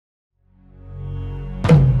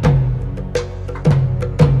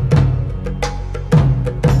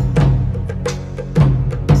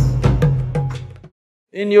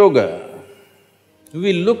In yoga,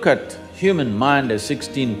 we look at human mind as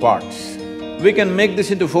 16 parts. We can make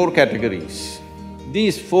this into 4 categories.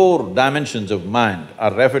 These 4 dimensions of mind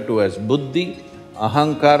are referred to as buddhi,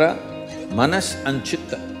 ahankara, manas and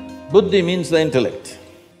chitta. Buddhi means the intellect.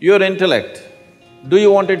 Your intellect, do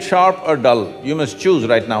you want it sharp or dull? You must choose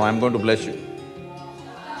right now, I'm going to bless you.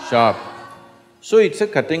 Sharp. So it's a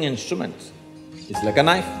cutting instrument. It's like a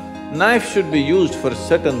knife. Knife should be used for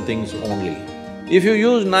certain things only. If you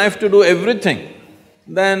use knife to do everything,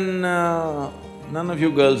 then none of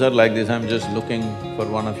you girls are like this, I'm just looking for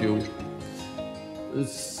one of you.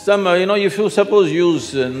 If you suppose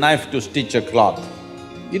use a knife to stitch a cloth,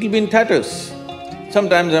 it'll be in tatters.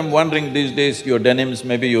 Sometimes I'm wondering these days, your denims,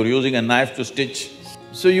 maybe you're using a knife to stitch.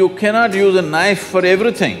 So you cannot use a knife for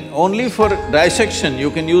everything, only for dissection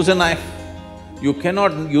you can use a knife. You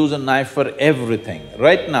cannot use a knife for everything.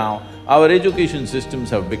 Right now, our education systems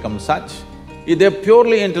have become such, they're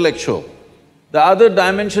purely intellectual. The other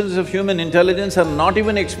dimensions of human intelligence are not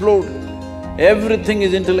even explored. Everything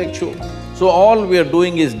is intellectual. So all we are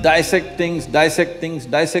doing is dissect things, dissect things,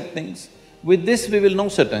 dissect things. With this we will know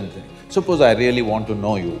certain things. Suppose I really want to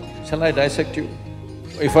know you, shall I dissect you?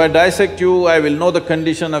 If I dissect you, I will know the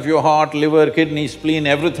condition of your heart, liver, kidney, spleen,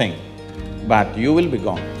 everything. But you will be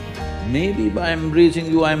gone. Maybe by embracing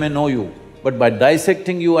you I may know you, but by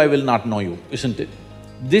dissecting you I will not know you, isn't it?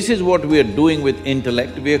 This is what we are doing with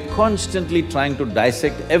intellect. We are constantly trying to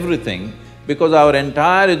dissect everything because our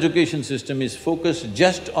entire education system is focused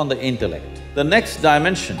just on the intellect. The next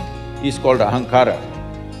dimension is called ahankara.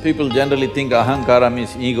 People generally think ahankara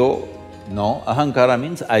means ego. No, ahankara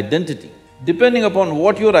means identity. Depending upon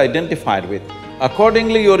what you're identified with,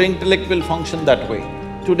 accordingly your intellect will function that way.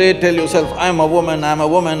 Today tell yourself, I'm a woman, I'm a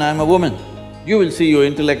woman, I'm a woman. You will see your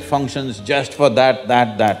intellect functions just for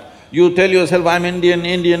that. You tell yourself, I'm Indian,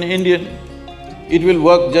 Indian, Indian, it will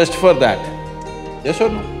work just for that. Yes or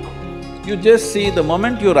no? You just see the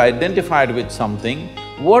moment you're identified with something,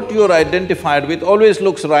 what you're identified with always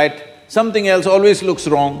looks right, something else always looks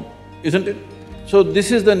wrong, isn't it? So this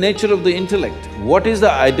is the nature of the intellect. What is the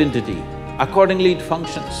identity? Accordingly it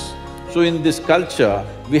functions. So in this culture,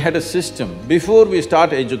 we had a system, before we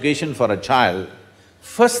start education for a child,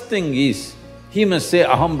 first thing is, he must say,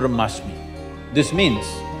 aham brahmasmi. This means,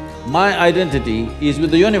 my identity is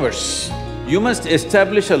with the universe. You must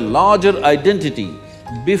establish a larger identity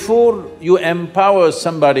before you empower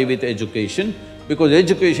somebody with education, because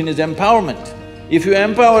education is empowerment. If you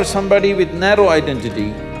empower somebody with narrow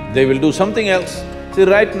identity, they will do something else. See,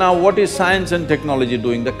 right now what is science and technology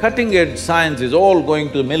doing? The cutting-edge science is all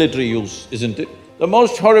going to military use, isn't it? The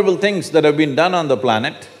most horrible things that have been done on the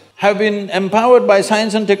planet have been empowered by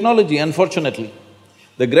science and technology, unfortunately.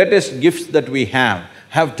 The greatest gifts that we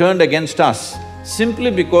have turned against us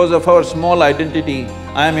simply because of our small identity.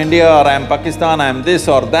 I am India or I am Pakistan, I am this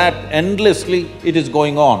or that, endlessly it is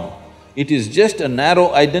going on. It is just a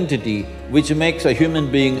narrow identity which makes a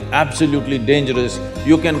human being absolutely dangerous.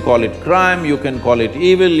 You can call it crime, you can call it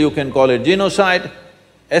evil, you can call it genocide.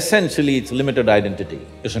 Essentially, it's limited identity,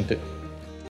 isn't it?